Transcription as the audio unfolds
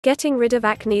Getting rid of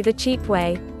acne the cheap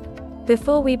way.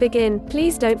 Before we begin,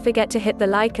 please don't forget to hit the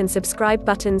like and subscribe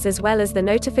buttons as well as the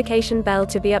notification bell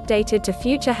to be updated to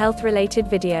future health-related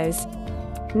videos.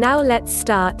 Now let's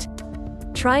start.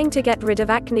 Trying to get rid of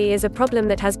acne is a problem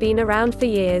that has been around for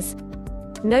years.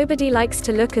 Nobody likes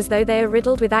to look as though they are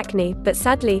riddled with acne, but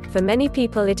sadly, for many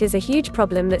people it is a huge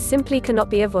problem that simply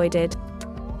cannot be avoided.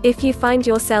 If you find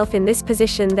yourself in this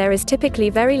position, there is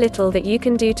typically very little that you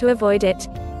can do to avoid it.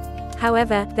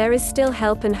 However, there is still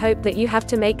help and hope that you have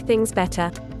to make things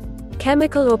better.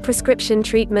 Chemical or prescription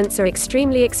treatments are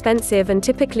extremely expensive and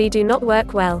typically do not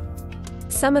work well.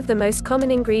 Some of the most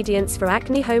common ingredients for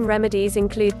acne home remedies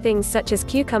include things such as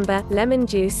cucumber, lemon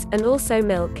juice, and also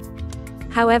milk.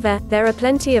 However, there are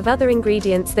plenty of other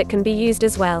ingredients that can be used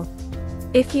as well.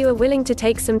 If you are willing to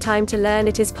take some time to learn,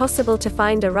 it is possible to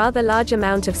find a rather large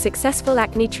amount of successful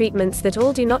acne treatments that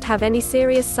all do not have any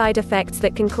serious side effects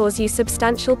that can cause you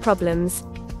substantial problems.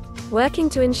 Working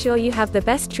to ensure you have the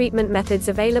best treatment methods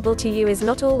available to you is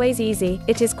not always easy.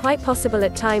 It is quite possible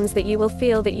at times that you will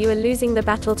feel that you are losing the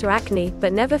battle to acne,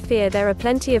 but never fear, there are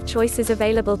plenty of choices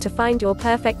available to find your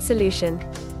perfect solution.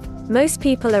 Most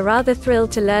people are rather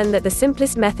thrilled to learn that the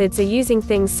simplest methods are using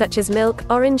things such as milk,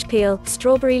 orange peel,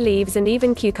 strawberry leaves, and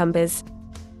even cucumbers.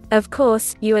 Of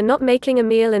course, you are not making a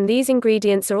meal, and these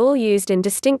ingredients are all used in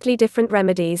distinctly different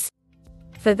remedies.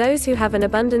 For those who have an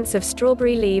abundance of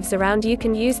strawberry leaves around, you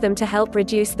can use them to help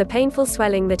reduce the painful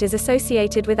swelling that is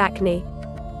associated with acne.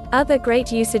 Other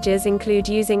great usages include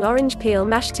using orange peel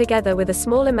mashed together with a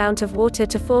small amount of water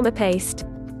to form a paste.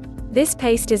 This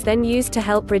paste is then used to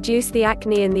help reduce the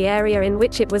acne in the area in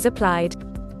which it was applied.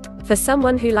 For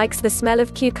someone who likes the smell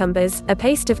of cucumbers, a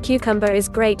paste of cucumber is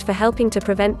great for helping to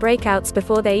prevent breakouts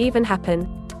before they even happen.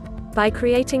 By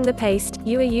creating the paste,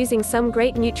 you are using some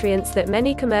great nutrients that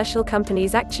many commercial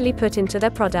companies actually put into their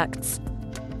products.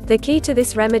 The key to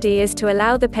this remedy is to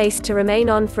allow the paste to remain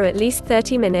on for at least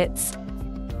 30 minutes.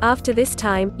 After this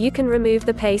time, you can remove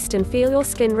the paste and feel your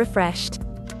skin refreshed.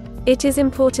 It is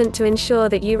important to ensure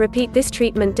that you repeat this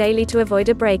treatment daily to avoid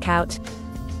a breakout.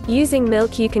 Using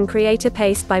milk, you can create a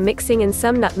paste by mixing in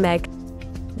some nutmeg.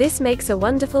 This makes a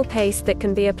wonderful paste that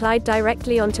can be applied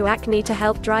directly onto acne to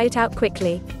help dry it out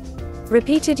quickly.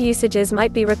 Repeated usages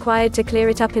might be required to clear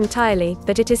it up entirely,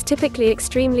 but it is typically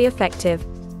extremely effective.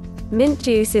 Mint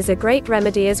juice is a great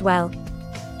remedy as well.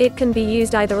 It can be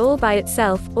used either all by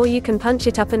itself, or you can punch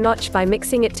it up a notch by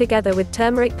mixing it together with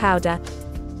turmeric powder.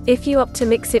 If you opt to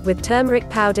mix it with turmeric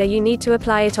powder, you need to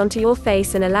apply it onto your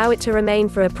face and allow it to remain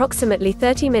for approximately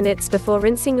 30 minutes before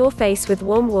rinsing your face with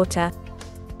warm water.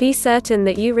 Be certain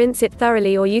that you rinse it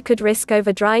thoroughly, or you could risk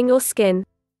over-drying your skin.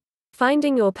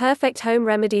 Finding your perfect home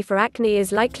remedy for acne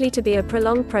is likely to be a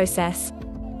prolonged process.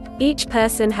 Each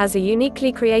person has a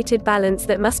uniquely created balance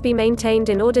that must be maintained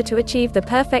in order to achieve the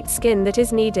perfect skin that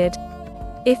is needed.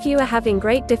 If you are having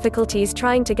great difficulties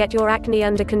trying to get your acne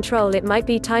under control, it might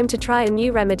be time to try a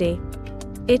new remedy.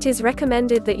 It is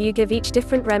recommended that you give each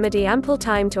different remedy ample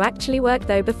time to actually work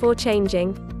though before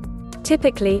changing.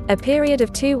 Typically, a period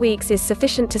of 2 weeks is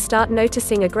sufficient to start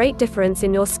noticing a great difference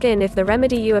in your skin if the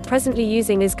remedy you are presently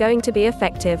using is going to be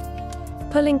effective.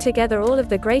 Pulling together all of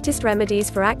the greatest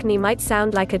remedies for acne might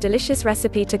sound like a delicious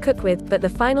recipe to cook with, but the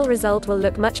final result will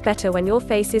look much better when your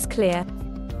face is clear.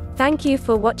 Thank you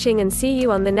for watching and see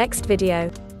you on the next video.